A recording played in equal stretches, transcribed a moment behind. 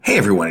Hey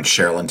everyone, it's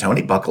Cheryl and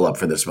Tony. Buckle up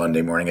for this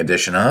Monday morning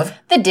edition of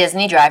the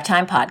Disney Drive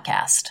Time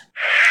Podcast.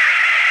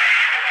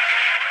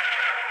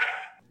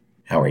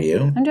 How are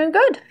you? I'm doing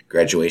good.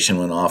 Graduation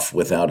went off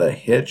without a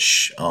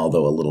hitch,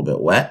 although a little bit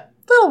wet.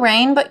 Little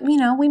rain, but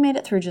we made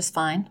it through just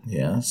fine.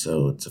 Yeah,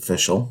 so it's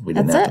official. We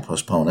didn't That's have it. to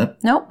postpone it.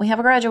 Nope, we have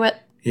a graduate.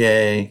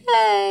 Yay.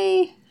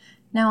 Yay.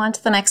 Now on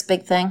to the next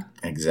big thing.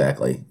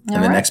 Exactly. All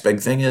And the right. next big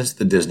thing is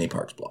the Disney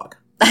Parks blog.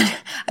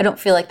 I don't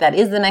feel like that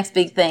is the next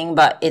big thing,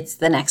 but it's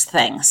the next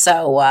thing.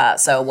 So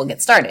we'll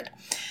get started.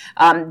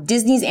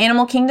 Disney's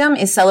Animal Kingdom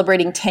is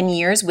celebrating 10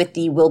 years with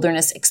the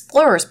Wilderness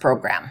Explorers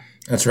program.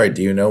 That's right.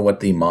 Do you know what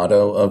the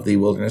motto of the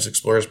Wilderness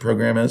Explorers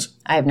program is?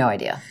 I have no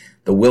idea.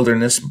 The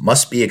wilderness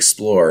must be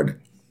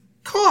explored.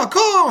 Caw,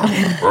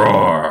 caw,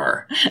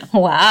 roar.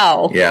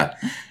 Wow. Yeah.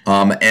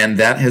 And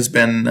that has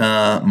been,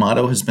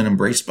 motto has been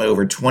embraced by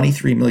over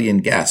 23 million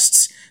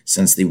guests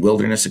since the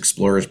Wilderness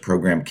Explorers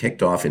program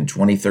kicked off in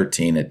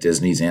 2013 at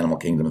Disney's Animal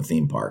Kingdom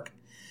theme park.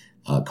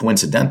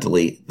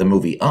 Coincidentally, the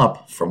movie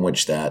Up, from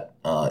which that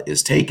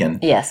is taken,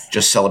 Yes.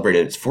 just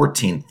celebrated its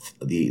 14th,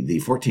 the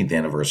 14th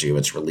anniversary of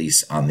its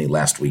release on the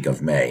last week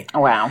of May.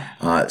 Wow.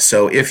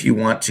 So if you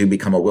want to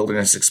become a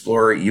Wilderness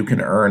Explorer, you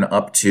can earn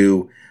up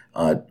to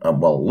a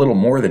little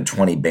more than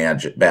 20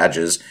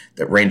 badges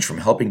that range from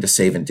helping to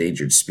save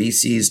endangered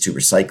species to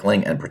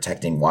recycling and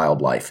protecting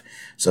wildlife.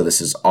 So this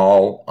is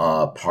all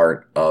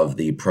part of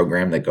the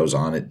program that goes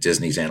on at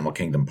Disney's Animal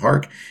Kingdom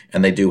Park,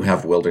 and they do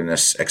have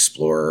Wilderness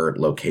Explorer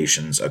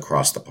locations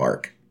across the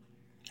park.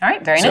 All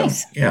right, very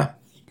nice. Yeah.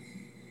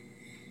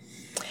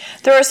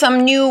 There are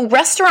some new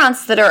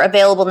restaurants that are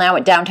available now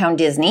at Downtown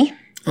Disney.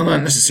 Well,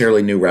 not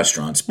necessarily new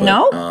restaurants, but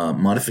No?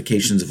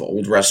 modifications of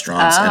old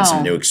restaurants and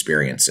some new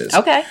experiences.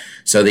 Okay.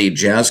 So the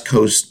Jazz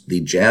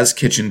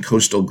Kitchen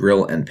Coastal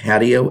Grill and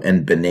Patio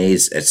and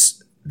Beignets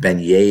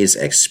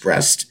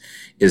Expressed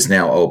is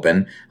now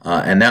open,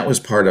 and that was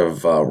part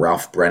of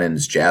Ralph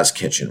Brennan's Jazz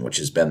Kitchen, which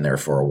has been there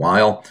for a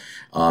while.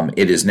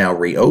 It is now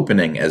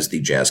reopening as the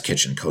Jazz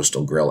Kitchen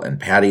Coastal Grill and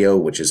Patio,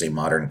 which is a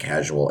modern,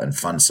 casual, and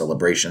fun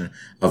celebration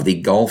of the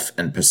Gulf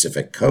and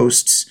Pacific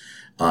coasts.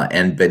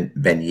 And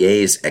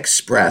Beignets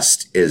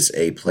Expressed is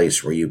a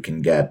place where you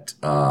can get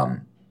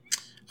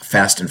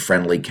fast and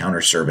friendly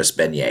counter service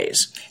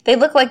beignets. They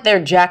look like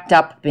they're jacked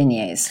up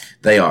beignets.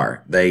 They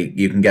are.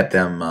 You can get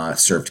them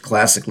served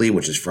classically,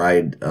 which is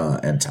fried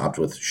and topped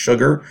with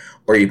sugar,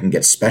 or you can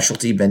get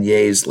specialty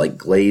beignets like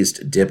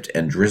glazed, dipped,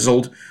 and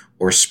drizzled,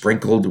 or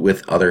sprinkled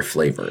with other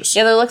flavors.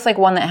 Yeah, there looks like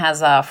one that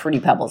has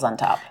Fruity Pebbles on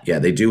top. Yeah,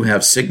 they do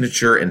have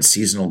signature and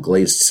seasonal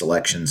glazed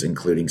selections,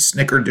 including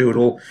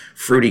Snickerdoodle,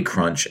 Fruity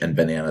Crunch, and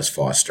Bananas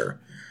Foster.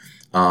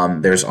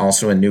 There's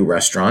also a new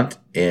restaurant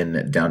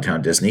in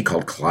Downtown Disney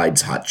called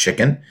Clyde's Hot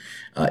Chicken.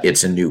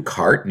 It's a new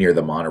cart near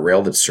the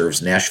monorail that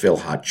serves Nashville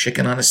hot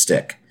chicken on a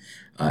stick.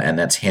 And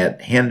that's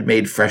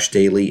handmade fresh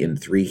daily in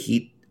 3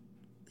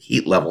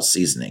 heat level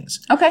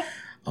seasonings. Okay.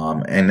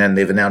 And then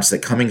they've announced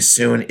that coming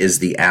soon is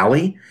the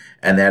Alley,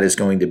 and that is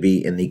going to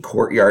be in the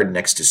courtyard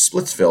next to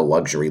Splitsville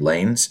Luxury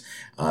Lanes.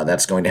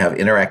 That's going to have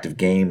interactive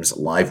games,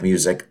 live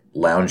music,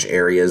 lounge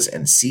areas,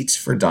 and seats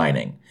for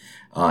dining.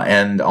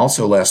 And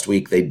also last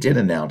week, they did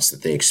announce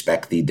that they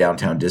expect the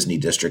Downtown Disney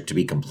District to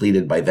be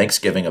completed by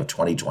Thanksgiving of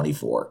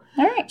 2024.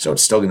 All right. So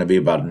it's still going to be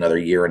about another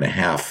year and a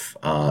half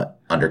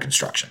under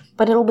construction.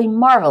 But it'll be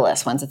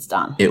marvelous once it's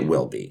done. It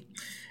will be.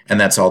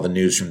 And that's all the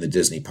news from the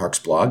Disney Parks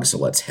blog, so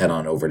let's head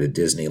on over to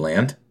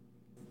Disneyland.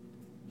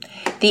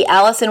 The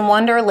Alice in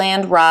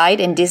Wonderland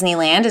ride in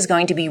Disneyland is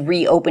going to be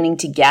reopening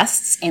to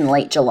guests in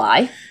late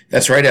July.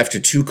 That's right. After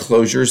 2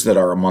 closures that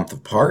are a month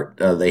apart,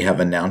 they have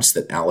announced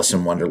that Alice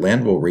in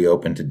Wonderland will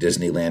reopen to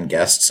Disneyland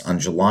guests on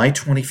July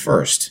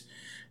 21st.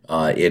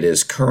 It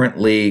is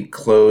currently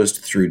closed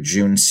through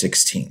June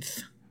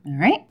 16th. All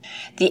right.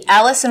 The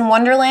Alice in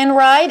Wonderland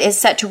ride is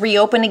set to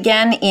reopen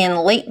again in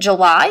late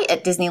July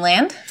at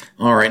Disneyland.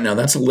 All right. Now,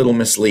 that's a little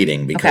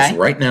misleading because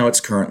right now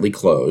it's currently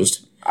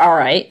closed. All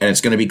right. And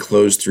it's going to be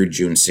closed through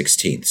June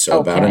 16th, so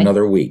about Okay.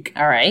 another week.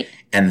 All right.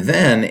 And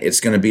then it's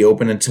going to be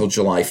open until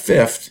July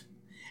 5th,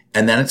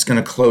 and then it's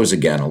going to close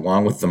again,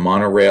 along with the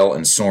monorail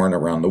and Soarin'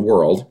 around the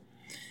world.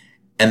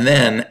 And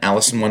then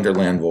Alice in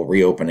Wonderland will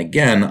reopen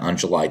again on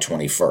July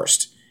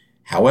 21st.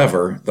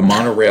 However, the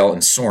monorail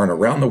and Soarin'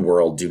 around the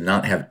world do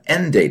not have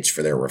end dates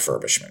for their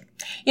refurbishment.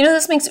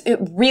 This makes it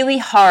really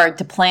hard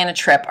to plan a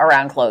trip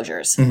around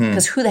closures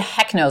because who the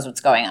heck knows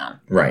what's going on?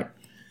 Right.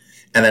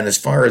 And then as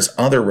far as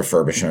other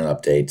refurbishment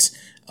updates,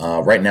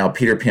 right now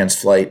Peter Pan's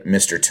Flight,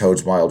 Mr.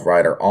 Toad's Wild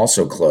Ride are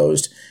also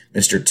closed.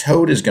 Mr.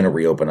 Toad is going to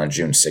reopen on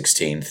June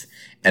 16th,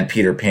 and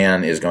Peter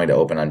Pan is going to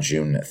open on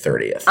June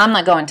 30th. I'm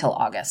not going till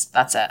August.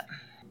 That's it.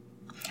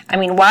 I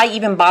mean, why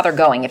even bother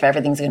going if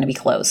everything's going to be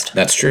closed?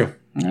 That's true.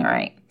 All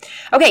right.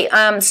 Okay,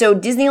 so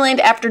Disneyland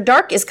After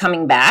Dark is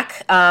coming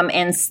back,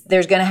 and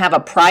there's going to have a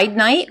Pride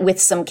Night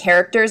with some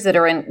characters that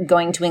are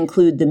going to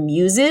include the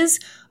Muses,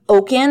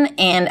 Oaken,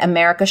 and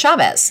America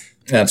Chavez.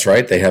 That's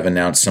right. They have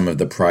announced some of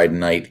the Pride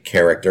Night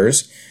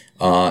characters.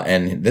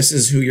 And this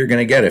is who you're going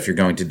to get if you're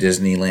going to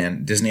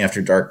Disneyland, Disney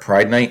After Dark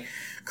Pride Night.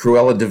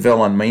 Cruella de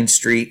Vil on Main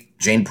Street,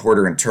 Jane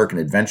Porter and Turk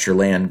in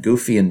Adventureland,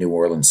 Goofy in New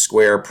Orleans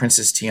Square,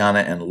 Princess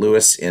Tiana and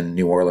Louis in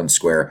New Orleans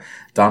Square,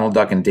 Donald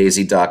Duck and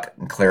Daisy Duck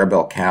and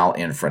Clarabelle Cal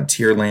in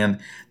Frontierland,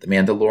 The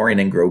Mandalorian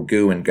and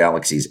Grogu in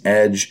Galaxy's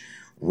Edge,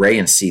 Rey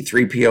and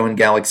C-3PO in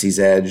Galaxy's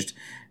Edge,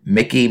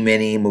 Mickey,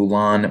 Minnie,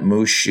 Mulan,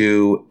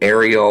 Mushu,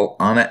 Ariel,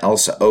 Anna,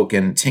 Elsa,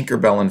 Oaken,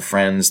 Tinkerbell and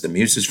Friends, the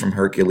Muses from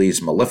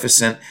Hercules,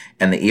 Maleficent,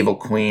 and the Evil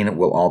Queen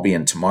will all be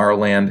in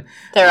Tomorrowland.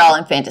 They're all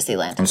in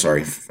Fantasyland. I'm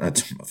sorry,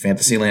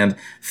 Fantasyland.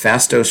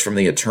 Fastos from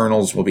the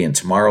Eternals will be in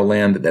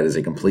Tomorrowland. That is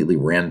a completely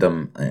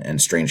random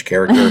and strange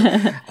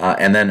character.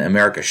 And then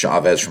America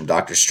Chavez from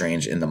Doctor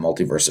Strange in the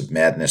Multiverse of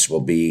Madness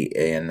will be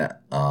in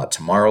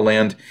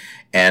Tomorrowland.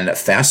 And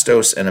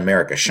Fastos and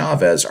America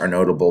Chavez are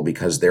notable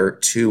because they're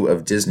two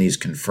of Disney's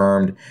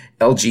confirmed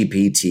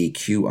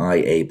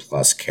LGBTQIA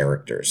plus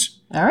characters.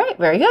 All right,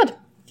 very good.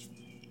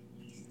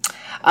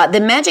 The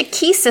Magic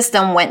Key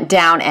system went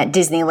down at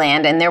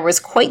Disneyland, and there was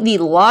quite the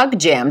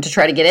logjam to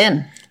try to get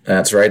in.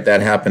 That's right.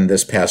 That happened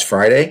this past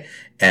Friday.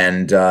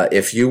 And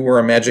if you were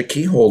a Magic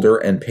Key holder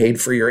and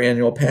paid for your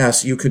annual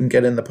pass, you couldn't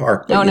get in the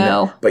park. But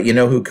but you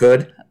know who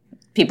could?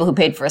 People who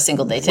paid for a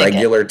single-day ticket.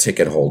 Regular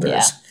ticket holders.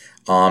 Yeah.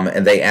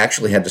 And they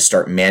actually had to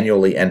start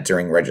manually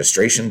entering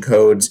registration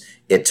codes.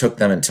 It took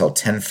them until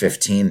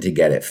 10:15 to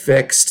get it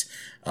fixed.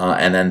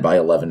 And then by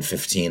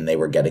 11:15, they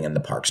were getting in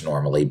the parks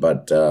normally.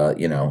 But,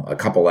 a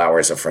couple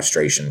hours of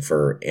frustration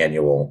for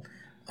annual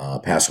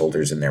pass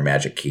holders in their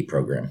Magic Key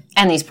program.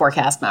 And these poor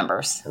cast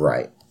members.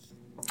 Right.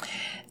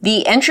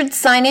 The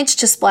entrance signage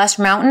to Splash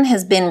Mountain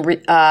has been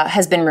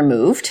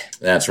removed.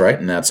 That's right.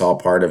 And that's all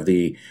part of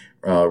the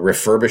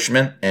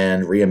refurbishment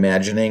and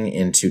reimagining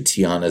into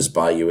Tiana's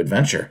Bayou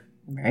Adventure.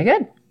 Very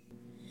good.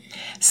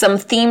 Some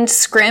themed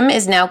scrim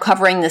is now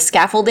covering the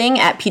scaffolding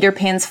at Peter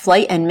Pan's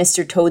Flight and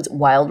Mr. Toad's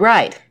Wild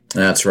Ride.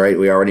 That's right.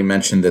 We already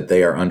mentioned that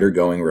they are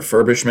undergoing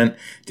refurbishment.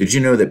 Did you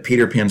know that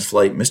Peter Pan's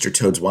Flight, Mr.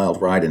 Toad's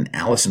Wild Ride, and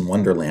Alice in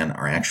Wonderland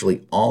are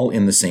actually all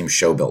in the same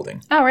show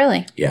building? Oh,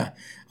 really? Yeah.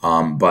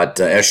 But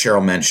as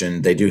Cheryl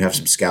mentioned, they do have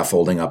some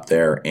scaffolding up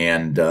there,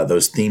 and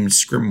those themed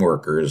scrim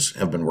workers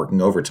have been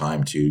working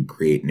overtime to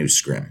create new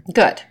scrim.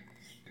 Good.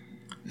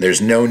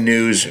 There's no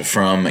news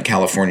from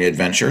California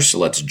Adventure, so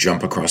let's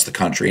jump across the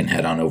country and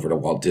head on over to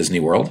Walt Disney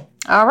World.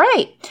 All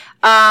right.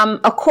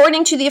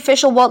 According to the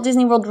official Walt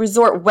Disney World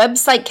Resort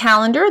website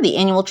calendar, the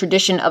annual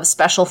tradition of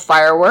special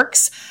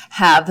fireworks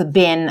have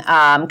been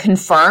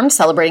confirmed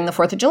celebrating the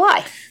 4th of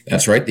July.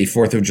 That's right. The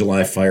 4th of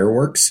July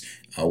fireworks,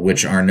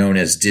 which are known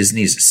as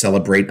Disney's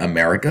Celebrate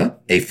America,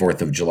 a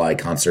 4th of July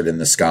concert in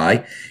the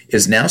sky,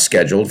 is now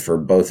scheduled for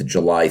both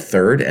July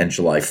 3rd and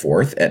July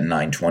 4th at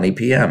 9:20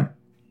 p.m.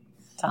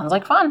 Sounds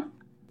like fun.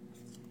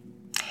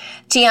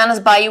 Tiana's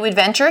Bayou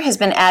Adventure has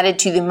been added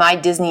to the My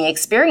Disney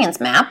Experience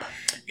map.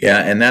 Yeah,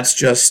 and that's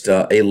just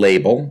a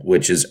label,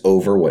 which is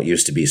over what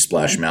used to be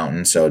Splash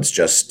Mountain. So it's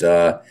just,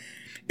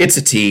 it's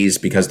a tease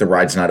because the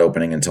ride's not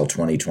opening until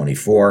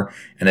 2024.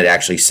 And it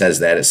actually says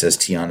that. It says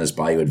Tiana's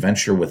Bayou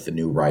Adventure with the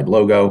new ride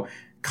logo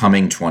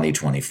coming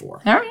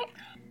 2024. All right.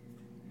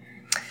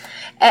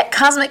 At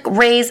Cosmic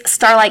Ray's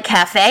Starlight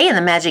Cafe in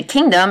the Magic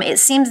Kingdom, it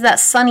seems that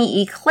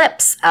Sunny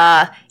Eclipse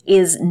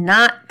is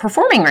not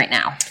performing right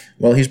now.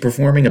 Well, he's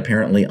performing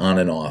apparently on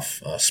and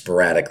off,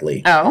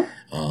 sporadically. Oh.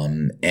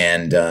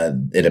 And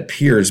it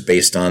appears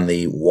based on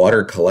the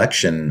water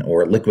collection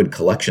or liquid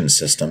collection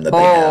system that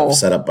they have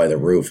set up by the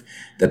roof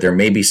that there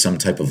may be some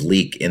type of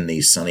leak in the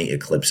Sunny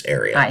Eclipse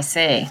area. I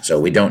see. So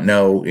we don't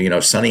know.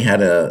 Sunny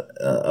had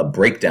a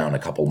breakdown a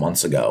couple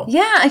months ago.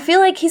 Yeah, I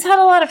feel like he's had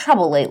a lot of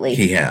trouble lately.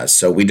 He has.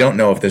 So we don't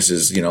know if this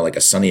is, like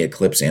a Sunny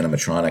Eclipse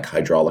animatronic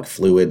hydraulic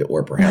fluid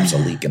or perhaps a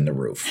leak in the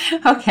roof.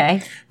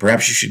 Okay.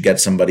 Perhaps you should get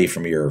somebody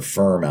from your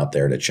firm out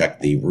there to check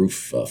the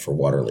roof for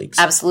water leaks.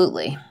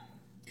 Absolutely.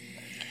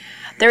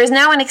 There is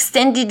now an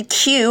extended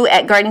queue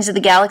at Guardians of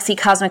the Galaxy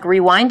Cosmic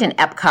Rewind in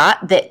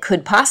Epcot that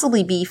could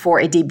possibly be for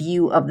a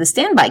debut of the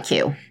standby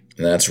queue.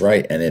 That's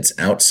right, and it's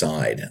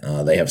outside.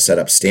 They have set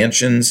up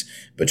stanchions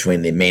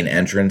between the main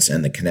entrance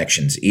and the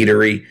Connections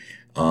Eatery.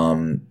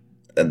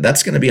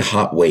 That's going to be a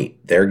hot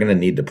wait. They're going to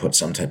need to put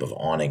some type of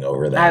awning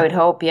over that. I would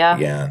hope, yeah.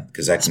 Yeah,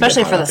 because that can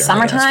especially for the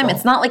summertime.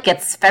 It's not like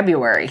it's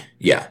February.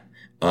 Yeah,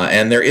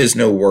 and there is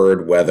no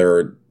word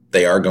whether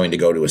they are going to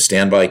go to a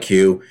standby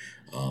queue,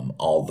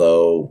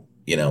 although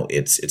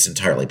it's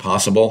entirely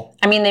possible.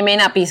 I mean, they may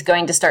not be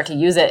going to start to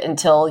use it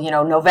until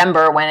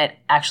November when it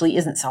actually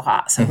isn't so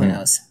hot. So who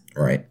knows?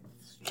 Right.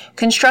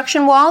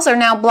 Construction walls are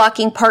now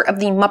blocking part of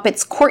the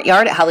Muppets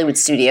courtyard at Hollywood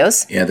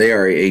Studios. Yeah, they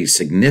are a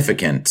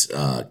significant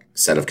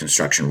set of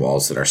construction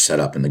walls that are set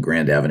up in the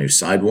Grand Avenue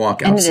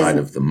sidewalk outside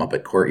of the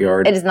Muppet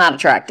courtyard. It is not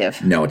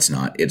attractive. No, it's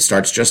not. It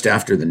starts just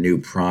after the new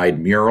Pride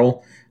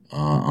mural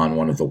on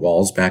one of the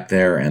walls back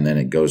there, and then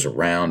it goes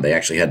around. They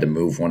actually had to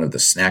move one of the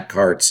snack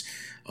carts.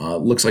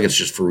 Looks like it's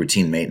just for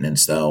routine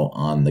maintenance, though,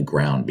 on the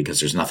ground because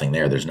there's nothing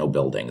there. There's no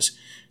buildings.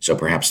 So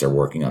perhaps they're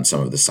working on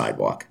some of the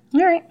sidewalk.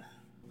 All right.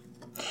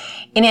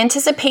 In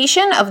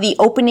anticipation of the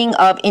opening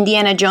of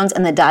Indiana Jones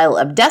and the Dial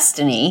of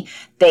Destiny,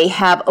 they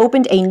have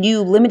opened a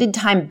new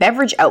limited-time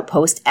beverage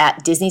outpost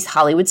at Disney's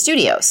Hollywood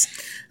Studios.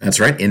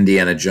 That's right.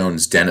 Indiana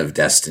Jones' Den of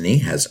Destiny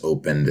has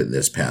opened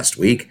this past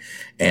week,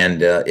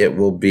 and it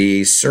will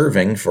be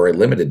serving for a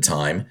limited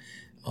time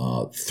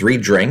 3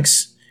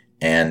 drinks,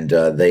 and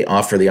they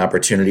offer the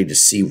opportunity to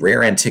see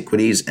rare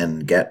antiquities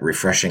and get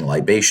refreshing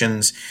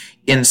libations.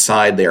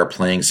 Inside, they are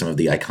playing some of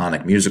the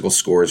iconic musical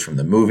scores from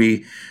the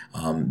movie.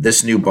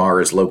 This new bar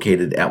is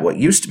located at what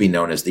used to be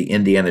known as the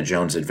Indiana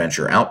Jones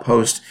Adventure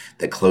Outpost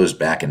that closed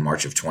back in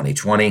March of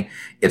 2020.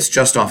 It's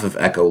just off of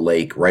Echo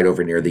Lake, right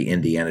over near the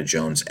Indiana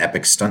Jones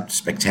Epic Stunt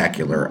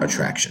Spectacular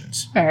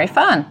attractions. Very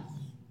fun.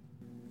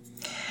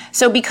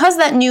 So because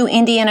that new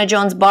Indiana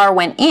Jones bar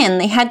went in,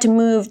 they had to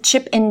move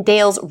Chip and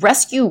Dale's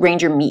Rescue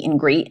Ranger meet and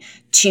greet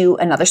to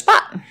another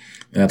spot.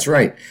 That's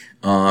right.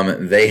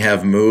 They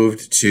have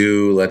moved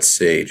to, let's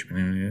see,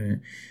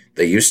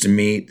 they used to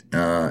meet,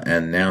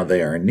 and now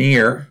they are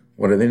near,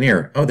 what are they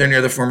near? Oh, they're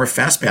near the former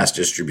Fast Pass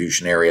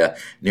distribution area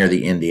near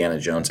the Indiana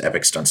Jones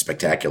Epic Stunt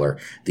Spectacular.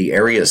 The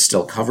area is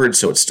still covered,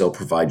 so it still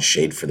provides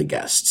shade for the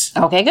guests.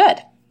 Okay, good.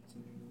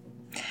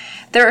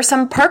 There are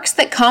some perks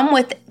that come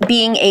with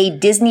being a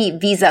Disney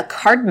Visa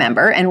card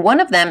member, and one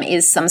of them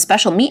is some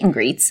special meet and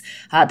greets.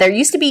 There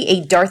used to be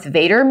a Darth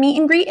Vader meet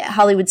and greet at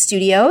Hollywood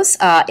Studios.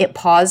 It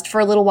paused for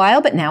a little while,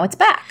 but now it's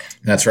back.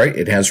 That's right.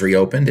 It has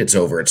reopened. It's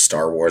over at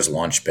Star Wars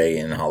Launch Bay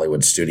in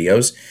Hollywood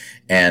Studios.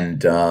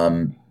 And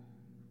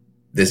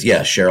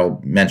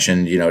Cheryl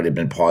mentioned, it had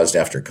been paused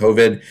after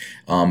COVID.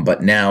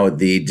 But now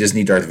the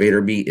Disney Darth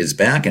Vader meet is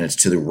back, and it's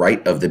to the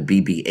right of the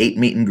BB-8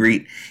 meet and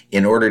greet.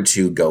 In order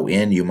to go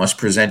in, you must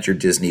present your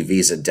Disney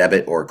Visa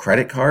debit or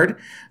credit card.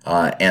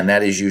 And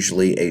that is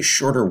usually a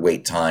shorter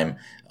wait time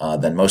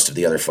than most of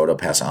the other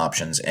PhotoPass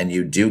options. And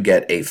you do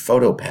get a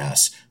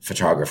PhotoPass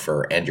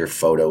photographer, and your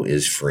photo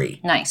is free.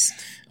 Nice.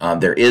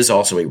 There is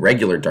also a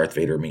regular Darth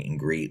Vader meet and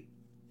greet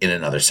in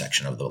another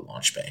section of the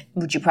launch bay.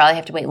 Which you probably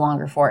have to wait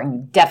longer for, and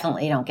you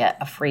definitely don't get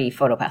a free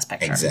PhotoPass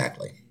picture.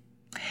 Exactly.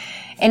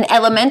 An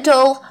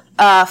Elemental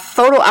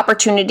photo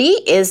opportunity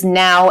is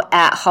now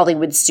at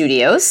Hollywood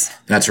Studios.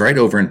 That's right.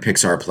 Over in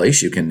Pixar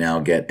Place, you can now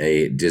get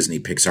a Disney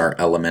Pixar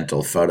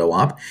Elemental photo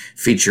op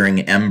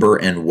featuring Ember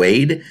and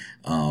Wade.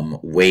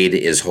 Wade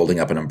is holding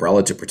up an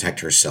umbrella to protect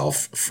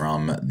herself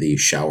from the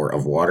shower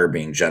of water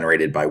being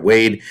generated by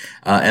Wade.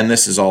 And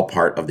this is all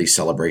part of the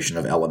celebration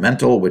of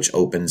Elemental, which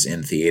opens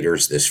in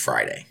theaters this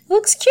Friday.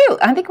 Looks cute.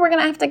 I think we're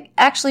going to have to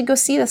actually go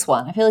see this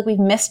one. I feel like we've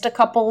missed a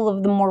couple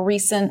of the more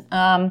recent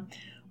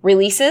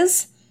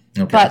releases.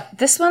 Okay. But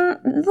this one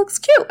looks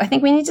cute. I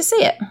think we need to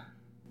see it.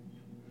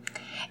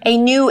 A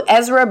new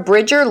Ezra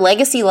Bridger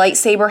Legacy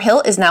lightsaber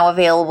hilt is now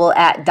available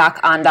at Doc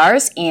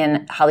Ondar's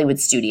in Hollywood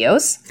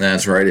Studios.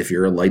 That's right. If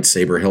you're a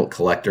lightsaber hilt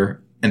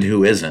collector, and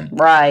who isn't?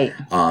 Right.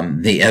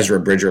 The Ezra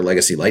Bridger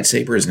Legacy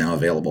lightsaber is now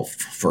available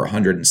for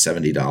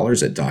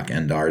 $170 at Doc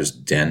Ondar's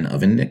Den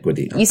of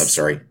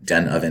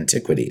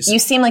Antiquities. You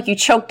seem like you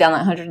choked on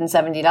that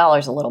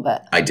 $170 a little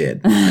bit. I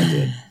did.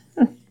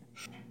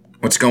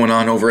 What's going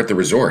on over at the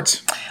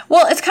resorts?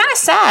 Well, it's kind of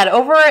sad.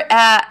 Over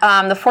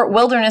at the Fort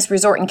Wilderness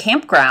Resort and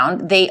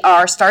Campground, they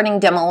are starting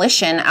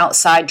demolition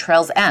outside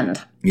Trail's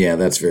End. Yeah,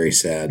 that's very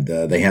sad.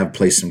 They have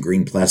placed some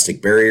green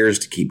plastic barriers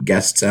to keep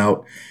guests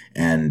out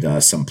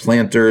and some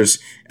planters,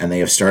 and they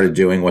have started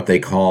doing what they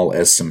call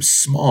as some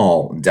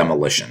small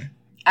demolition.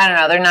 I don't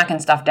know. They're knocking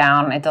stuff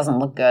down. It doesn't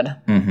look good.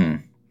 Mm-hmm.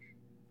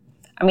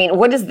 I mean,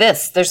 what is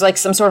this? There's like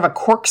some sort of a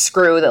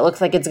corkscrew that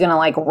looks like it's going to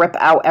like rip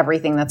out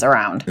everything that's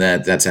around.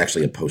 That's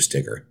actually a post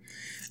digger.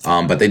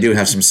 But they do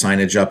have some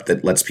signage up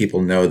that lets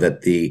people know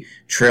that the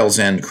Trail's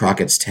End,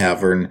 Crockett's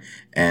Tavern,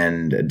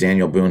 and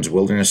Daniel Boone's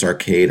Wilderness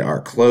Arcade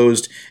are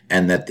closed,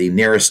 and that the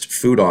nearest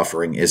food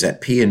offering is at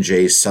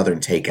P&J's Southern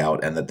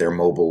Takeout, and that their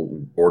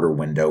mobile order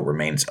window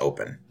remains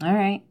open. All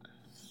right.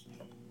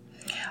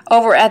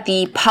 Over at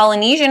the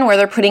Polynesian, where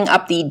they're putting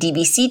up the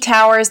DVC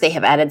towers, they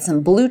have added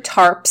some blue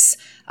tarps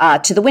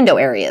to the window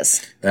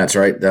areas. That's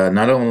right.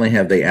 Not only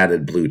have they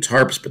added blue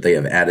tarps, but they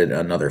have added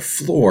another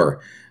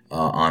floor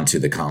onto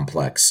the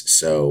complex.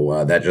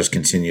 So that just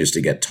continues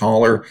to get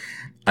taller.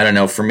 I don't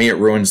know. For me, it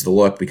ruins the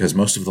look because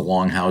most of the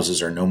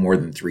longhouses are no more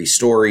than 3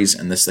 stories,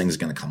 and this thing's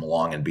going to come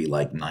along and be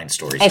like 9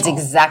 stories It's tall.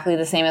 Exactly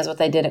the same as what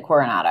they did at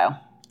Coronado.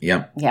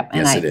 Yep.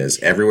 Yes, it is.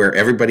 Everywhere,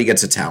 everybody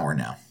gets a tower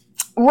now.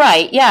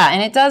 Right, yeah,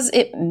 and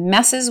it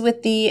messes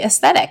with the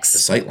aesthetics. The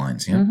sight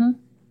lines, yeah. Mm-hmm.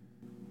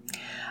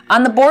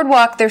 On the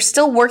boardwalk, they're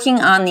still working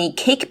on the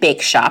cake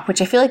bake shop,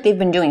 which I feel like they've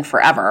been doing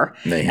forever.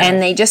 They have.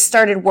 And they just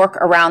started work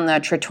around the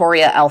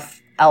Trattoria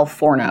El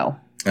Forno.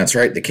 That's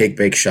right, the cake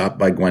bake shop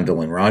by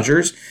Gwendolyn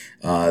Rogers.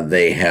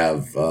 They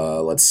have,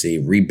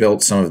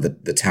 rebuilt some of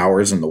the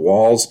towers and the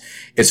walls.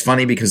 It's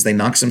funny because they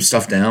knocked some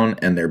stuff down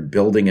and they're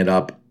building it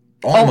up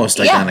almost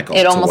identical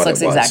to what it was. It almost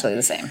looks exactly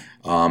the same.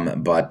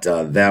 But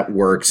that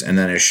works. And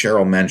then as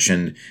Cheryl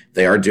mentioned,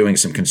 they are doing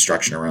some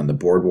construction around the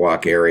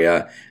boardwalk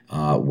area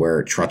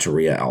where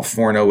Trattoria El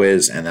Forno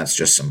is, and that's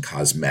just some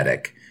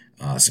cosmetic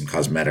some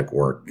cosmetic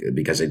work,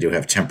 because they do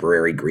have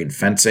temporary green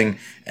fencing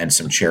and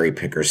some cherry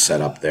pickers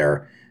set up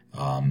there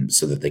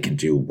so that they can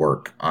do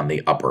work on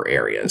the upper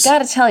areas. Got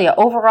to tell you,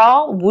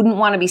 overall, wouldn't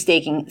want to be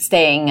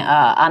staying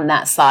on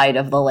that side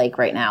of the lake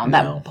right now. No.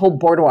 That whole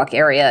boardwalk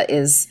area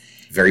is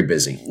very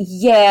busy.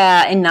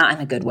 Yeah, and not in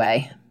a good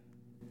way.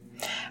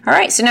 All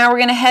right, so now we're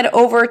going to head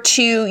over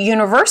to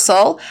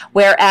Universal,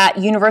 where at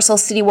Universal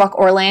City Walk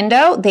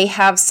Orlando, they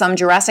have some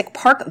Jurassic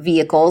Park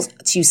vehicles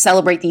to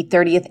celebrate the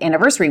 30th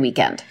anniversary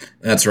weekend.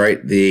 That's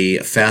right. The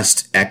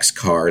Fast X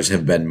cars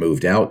have been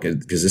moved out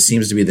because this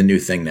seems to be the new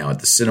thing now at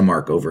the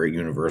Cinemark over at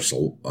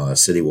Universal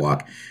City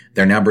Walk.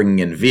 They're now bringing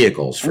in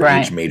vehicles for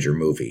each major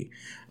movie.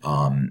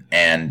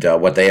 And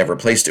what they have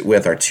replaced it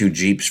with are 2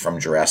 Jeeps from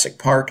Jurassic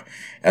Park.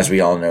 As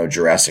we all know,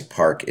 Jurassic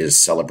Park is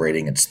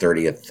celebrating its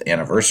 30th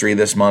anniversary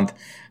this month.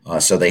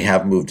 So they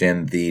have moved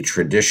in the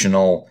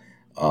traditional,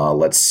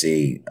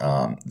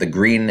 the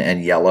green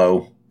and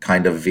yellow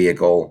kind of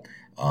vehicle.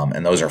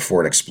 And those are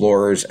Ford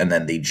Explorers, and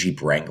then the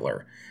Jeep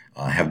Wrangler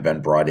have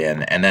been brought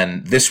in. And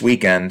then this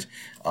weekend,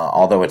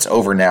 although it's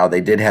over now,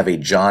 they did have a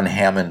John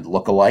Hammond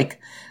lookalike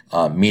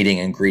meeting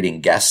and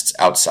greeting guests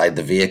outside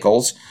the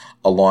vehicles,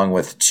 along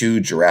with 2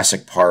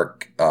 Jurassic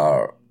Park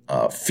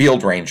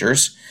field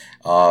rangers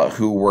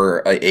who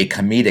were a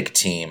comedic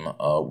team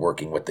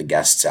working with the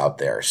guests out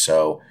there.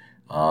 So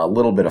a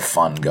little bit of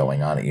fun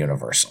going on at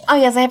Universal. Oh,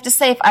 yes, I have to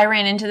say, if I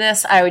ran into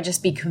this, I would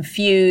just be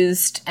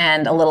confused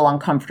and a little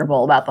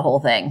uncomfortable about the whole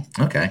thing.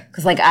 Okay.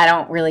 Because, I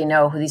don't really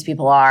know who these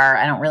people are.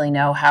 I don't really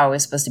know how I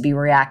was supposed to be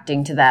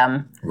reacting to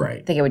them.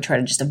 Right. I think I would try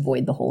to just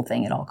avoid the whole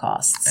thing at all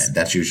costs. And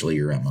that's usually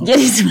your MO. It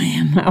is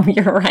my MO.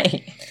 You're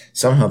right.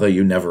 Somehow, though,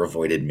 you never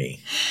avoided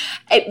me.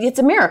 It's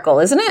a miracle,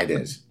 isn't it?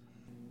 It is.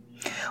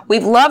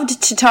 We've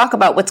loved to talk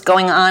about what's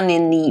going on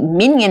in the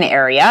Minion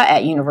area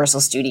at Universal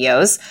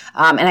Studios.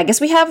 And I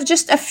guess we have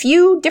just a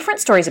few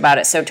different stories about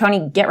it. So,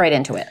 Tony, get right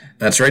into it.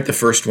 That's right. The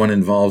first one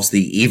involves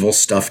the Evil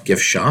Stuff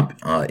gift shop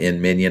in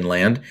Minion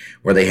Land,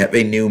 where they have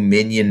a new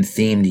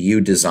Minion-themed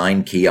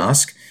U-Design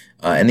kiosk.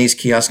 And these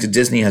kiosks,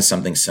 Disney has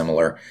something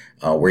similar,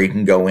 where you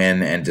can go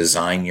in and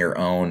design your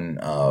own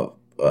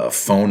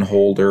phone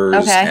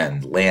holders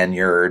and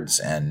lanyards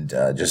and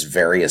just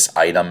various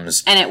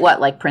items. And it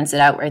prints it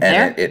out right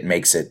there? And it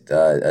makes it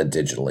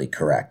digitally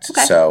correct.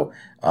 Okay. So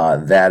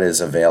that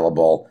is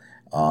available.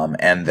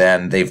 And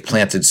then they've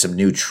planted some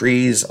new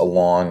trees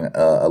along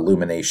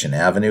Illumination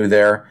Avenue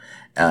there.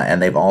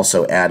 And they've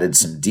also added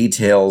some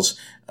details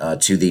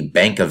to the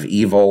Bank of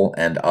Evil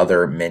and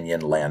other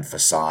Minion Land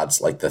facades,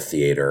 like the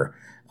theater.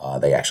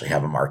 They actually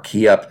have a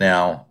marquee up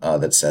now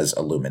that says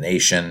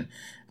Illumination.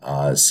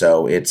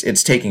 So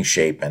it's taking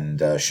shape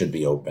and should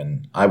be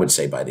open, I would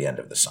say, by the end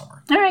of the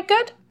summer. All right,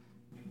 good.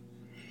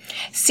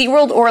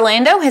 SeaWorld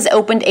Orlando has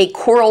opened a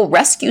Coral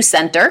Rescue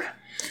Center.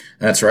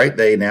 That's right.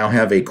 They now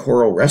have a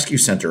Coral Rescue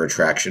Center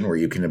attraction where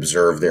you can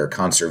observe their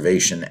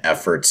conservation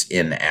efforts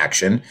in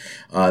action.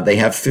 They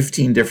have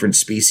 15 different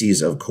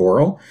species of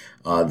coral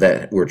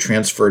that were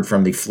transferred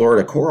from the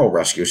Florida Coral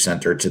Rescue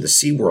Center to the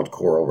SeaWorld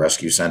Coral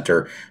Rescue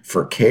Center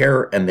for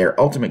care, and their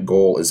ultimate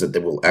goal is that they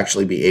will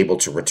actually be able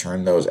to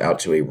return those out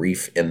to a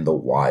reef in the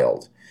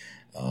wild.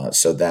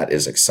 So that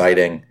is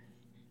exciting.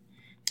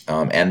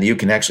 And you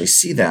can actually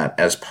see that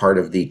as part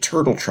of the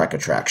Turtle Trek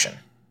attraction.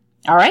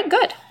 All right,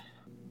 good.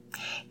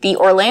 The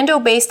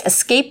Orlando-based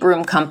escape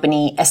room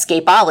company,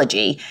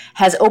 Escapology,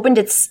 has opened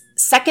its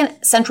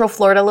second Central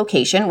Florida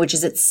location, which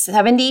is its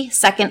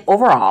 72nd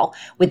overall,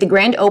 with the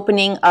grand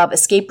opening of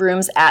escape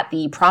rooms at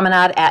the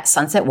Promenade at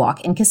Sunset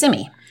Walk in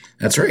Kissimmee.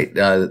 That's right.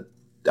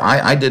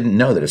 I didn't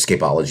know that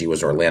Escapology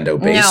was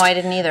Orlando-based. No, I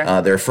didn't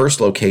either. Their first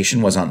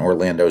location was on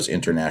Orlando's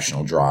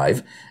International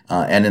Drive.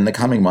 And in the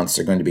coming months,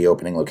 they're going to be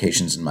opening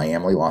locations in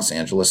Miami, Los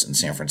Angeles, and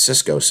San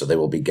Francisco. So they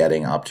will be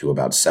getting up to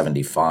about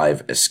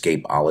 75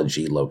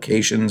 Escapology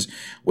locations,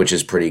 which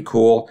is pretty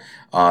cool.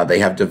 They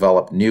have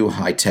developed new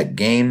high-tech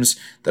games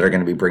that are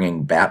going to be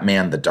bringing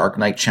Batman the Dark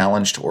Knight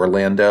Challenge to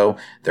Orlando.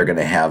 They're going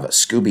to have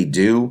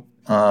Scooby-Doo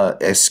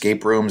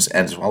escape rooms,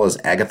 as well as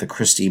Agatha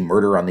Christie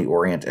Murder on the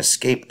Orient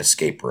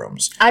escape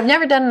rooms. I've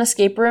never done an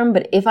escape room,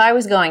 but if I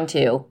was going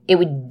to, it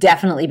would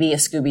definitely be a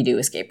Scooby-Doo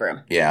escape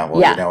room. Yeah,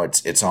 well, you know,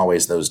 it's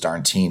always those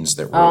darn teens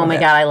that ruin Oh my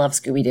God, I love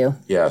Scooby-Doo.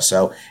 Yeah,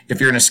 so if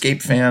you're an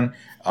escape room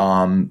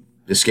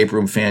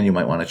fan, you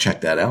might want to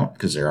check that out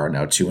because there are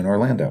now 2 in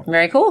Orlando.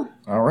 Very cool.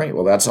 All right,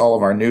 well, that's all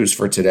of our news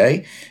for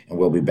today, and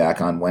we'll be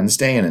back on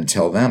Wednesday. And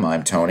until then,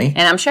 I'm Tony.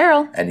 And I'm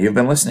Cheryl. And you've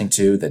been listening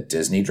to the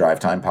Disney Drive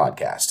Time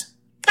Podcast.